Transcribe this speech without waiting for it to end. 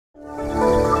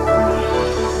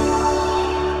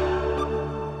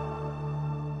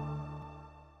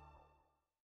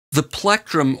The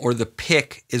plectrum, or the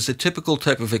pick, is a typical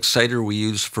type of exciter we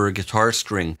use for a guitar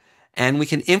string, and we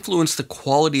can influence the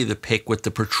quality of the pick with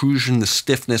the protrusion, the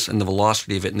stiffness, and the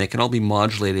velocity of it, and they can all be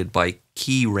modulated by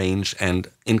key range and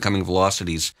incoming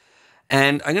velocities.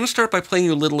 And I'm going to start by playing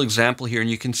you a little example here, and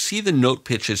you can see the note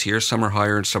pitches here. Some are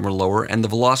higher and some are lower, and the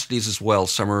velocities as well.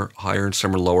 Some are higher and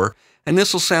some are lower. And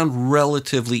this will sound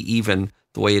relatively even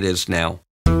the way it is now.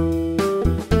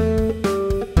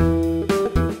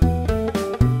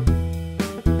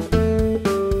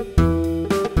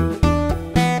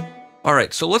 All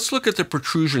right, so let's look at the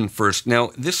protrusion first.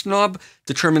 Now, this knob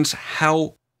determines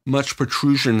how much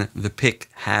protrusion the pick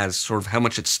has, sort of how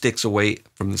much it sticks away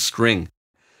from the string.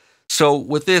 So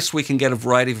with this, we can get a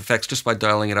variety of effects just by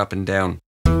dialing it up and down.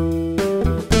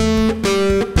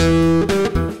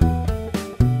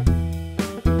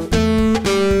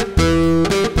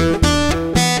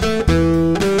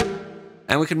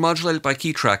 And we can modulate it by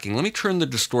key tracking. Let me turn the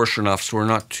distortion off so we're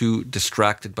not too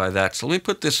distracted by that. So let me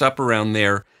put this up around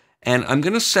there. And I'm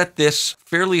going to set this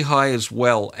fairly high as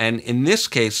well. And in this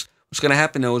case, what's going to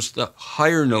happen now is the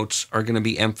higher notes are going to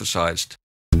be emphasized.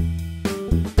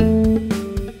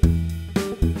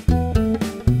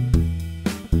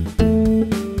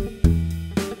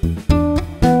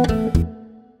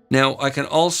 Now, I can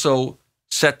also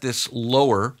set this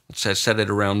lower. Let's say I set it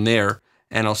around there.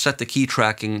 And I'll set the key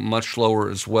tracking much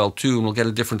lower as well, too. And we'll get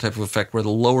a different type of effect where the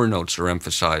lower notes are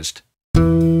emphasized.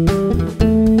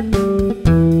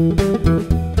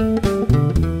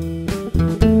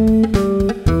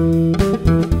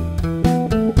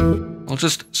 I'll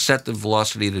just set the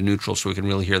velocity to neutral so we can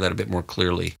really hear that a bit more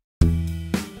clearly.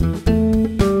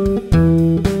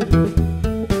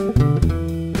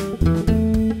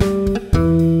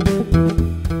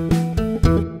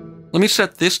 Let me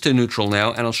set this to neutral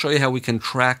now, and I'll show you how we can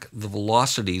track the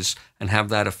velocities and have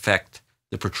that affect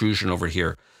the protrusion over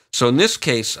here. So in this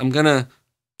case, I'm going to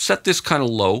set this kind of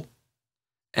low,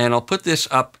 and I'll put this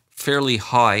up fairly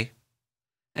high.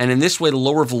 And in this way, the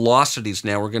lower velocities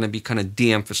now are going to be kind of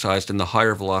de-emphasized, and the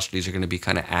higher velocities are going to be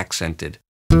kind of accented.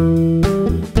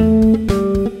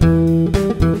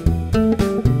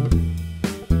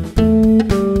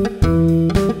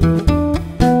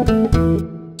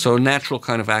 So a natural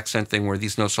kind of accent thing where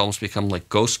these notes almost become like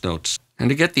ghost notes. And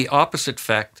to get the opposite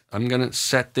effect, I'm going to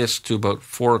set this to about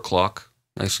 4 o'clock,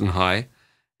 nice and high.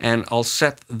 And I'll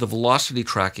set the velocity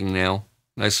tracking now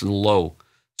nice and low.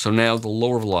 So now the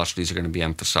lower velocities are going to be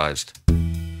emphasized.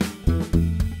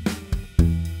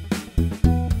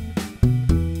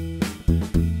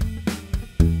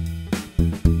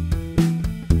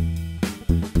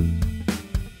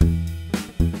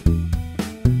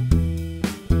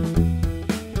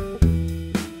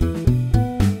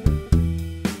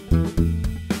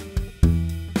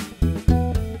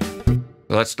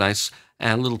 Well, that's nice,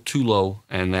 and a little too low,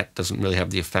 and that doesn't really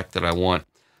have the effect that I want.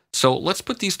 So let's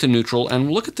put these to neutral,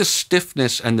 and look at the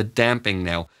stiffness and the damping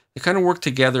now. They kind of work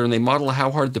together, and they model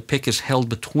how hard the pick is held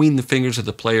between the fingers of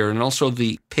the player, and also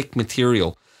the pick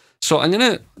material. So I'm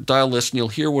going to dial this, and you'll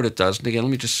hear what it does. And again, let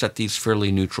me just set these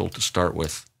fairly neutral to start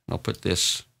with. I'll put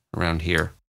this around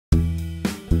here.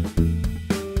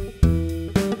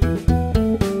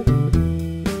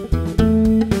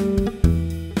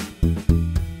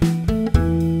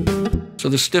 So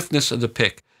the stiffness of the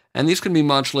pick. And these can be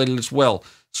modulated as well.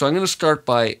 So I'm going to start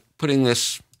by putting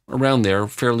this around there,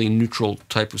 fairly neutral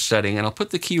type of setting, and I'll put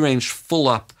the key range full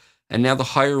up, and now the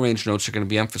higher range notes are going to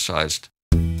be emphasized.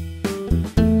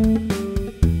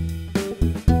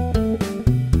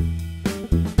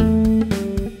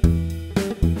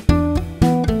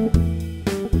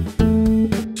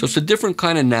 So it's a different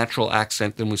kind of natural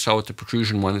accent than we saw with the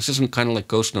protrusion one. This isn't kind of like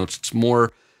ghost notes. It's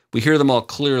more, we hear them all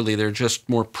clearly. They're just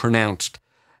more pronounced.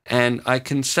 And I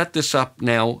can set this up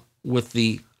now with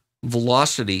the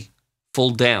velocity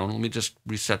full down. Let me just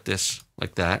reset this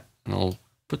like that, and I'll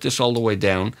put this all the way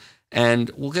down.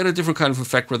 And we'll get a different kind of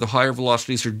effect where the higher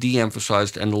velocities are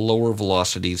de-emphasized and the lower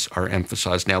velocities are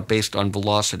emphasized now based on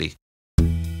velocity.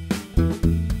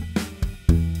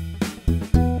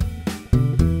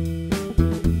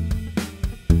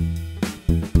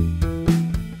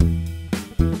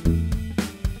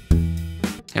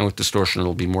 And with distortion,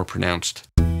 it'll be more pronounced.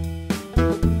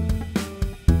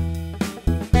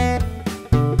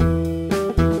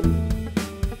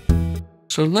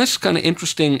 So nice kind of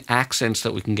interesting accents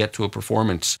that we can get to a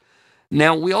performance.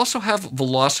 Now we also have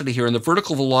velocity here, and the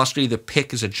vertical velocity of the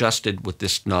pick is adjusted with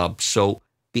this knob. So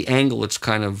the angle it's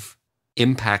kind of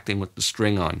impacting with the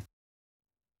string on.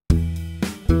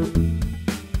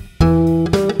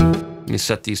 Let me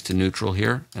set these to neutral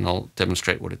here, and I'll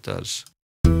demonstrate what it does.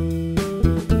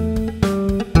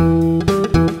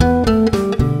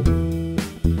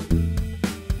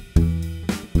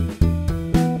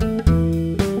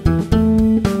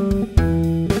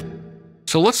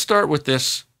 So let's start with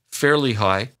this fairly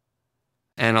high,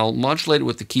 and I'll modulate it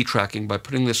with the key tracking by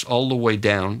putting this all the way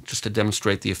down just to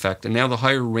demonstrate the effect. And now the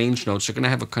higher range notes are going to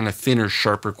have a kind of thinner,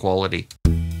 sharper quality.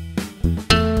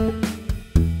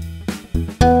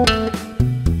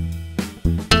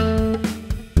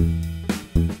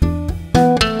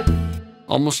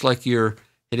 Almost like you're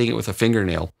hitting it with a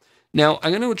fingernail. Now,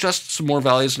 I'm going to adjust some more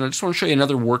values, and I just want to show you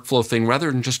another workflow thing.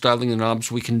 Rather than just dialing the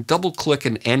knobs, we can double-click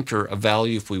and enter a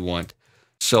value if we want.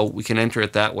 So we can enter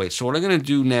it that way. So what I'm going to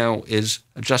do now is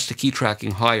adjust the key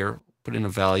tracking higher, put in a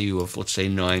value of, let's say,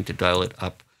 9 to dial it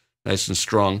up nice and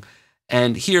strong.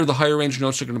 And here, the higher range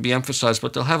notes are going to be emphasized,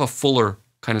 but they'll have a fuller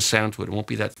kind of sound to it. It won't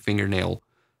be that fingernail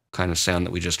kind of sound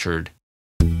that we just heard.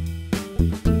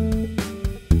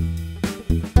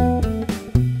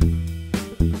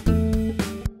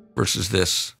 Versus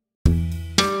this.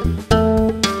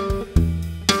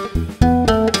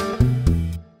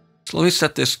 So let me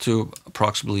set this to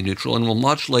approximately neutral, and we'll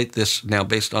modulate this now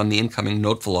based on the incoming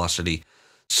note velocity.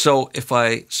 So if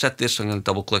I set this, I'm going to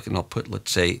double click and I'll put,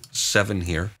 let's say, 7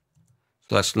 here.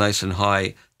 So that's nice and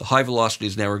high. The high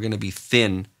velocities now are going to be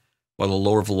thin, while the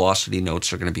lower velocity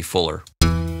notes are going to be fuller.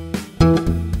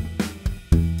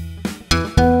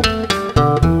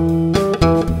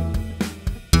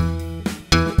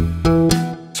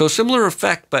 So similar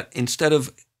effect, but instead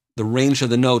of the range of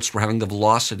the notes, we're having the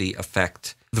velocity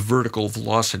affect the vertical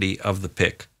velocity of the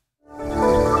pick.